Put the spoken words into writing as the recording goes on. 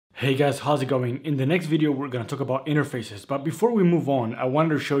Hey guys, how's it going? In the next video, we're going to talk about interfaces. But before we move on, I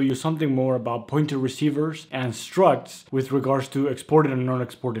wanted to show you something more about pointer receivers and structs with regards to exported and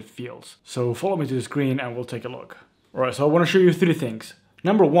non-exported fields. So follow me to the screen and we'll take a look. Alright, so I want to show you three things.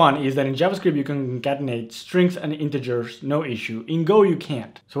 Number one is that in JavaScript, you can concatenate strings and integers, no issue. In Go, you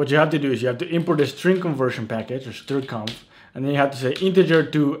can't. So what you have to do is you have to import a string conversion package, or Strconv, and then you have to say integer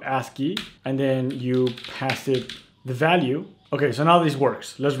to ASCII, and then you pass it the value. Okay, so now this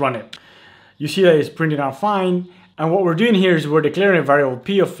works. Let's run it. You see that it's printing out fine. And what we're doing here is we're declaring a variable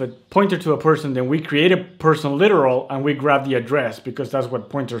p of a pointer to a person, then we create a person literal and we grab the address because that's what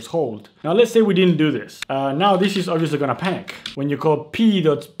pointers hold. Now let's say we didn't do this. Now this is obviously gonna panic. When you call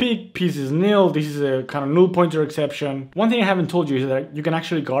p.pick, p is nil, this is a kind of null pointer exception. One thing I haven't told you is that you can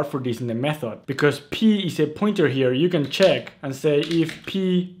actually guard for this in the method. Because p is a pointer here, you can check and say if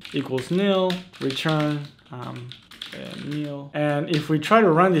p equals nil, return nil. And if we try to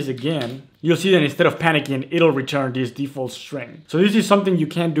run this again, you'll see that instead of panicking, it'll return this default string. So this is something you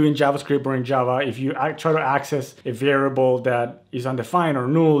can't do in JavaScript or in Java. If you try to access a variable that is undefined or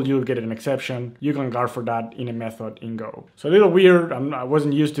null, you'll get an exception. You can guard for that in a method in Go. So a little weird. I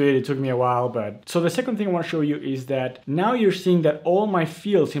wasn't used to it. It took me a while. But so the second thing I want to show you is that now you're seeing that all my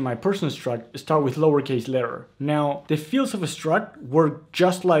fields in my person struct start with lowercase letter. Now the fields of a struct work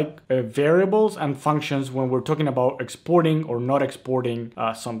just like variables and functions when we're talking about exporting or not exporting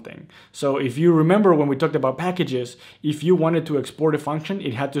something. So if you remember when we talked about packages, if you wanted to export a function,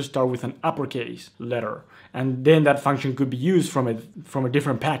 it had to start with an uppercase letter. And then that function could be used from a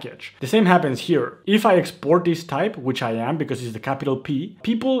different package. The same happens here. If I export this type, which I am because it's the capital P,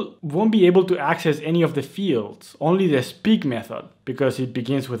 people won't be able to access any of the fields, only the speak method, because it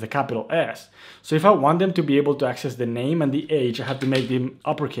begins with a capital S. So if I want them to be able to access the name and the age, I have to make them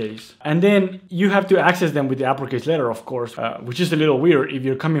uppercase. And then you have to access them with the uppercase letter, of course, which is a little weird if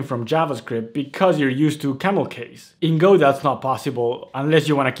you're coming from JavaScript because you're used to camel case. In Go, that's not possible unless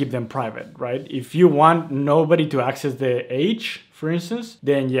you want to keep them private, right? If you want nobody to access the age, for instance,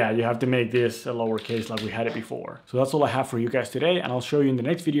 then yeah, you have to make this a lowercase like we had it before. So that's all I have for you guys today, and I'll show you in the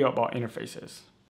next video about interfaces.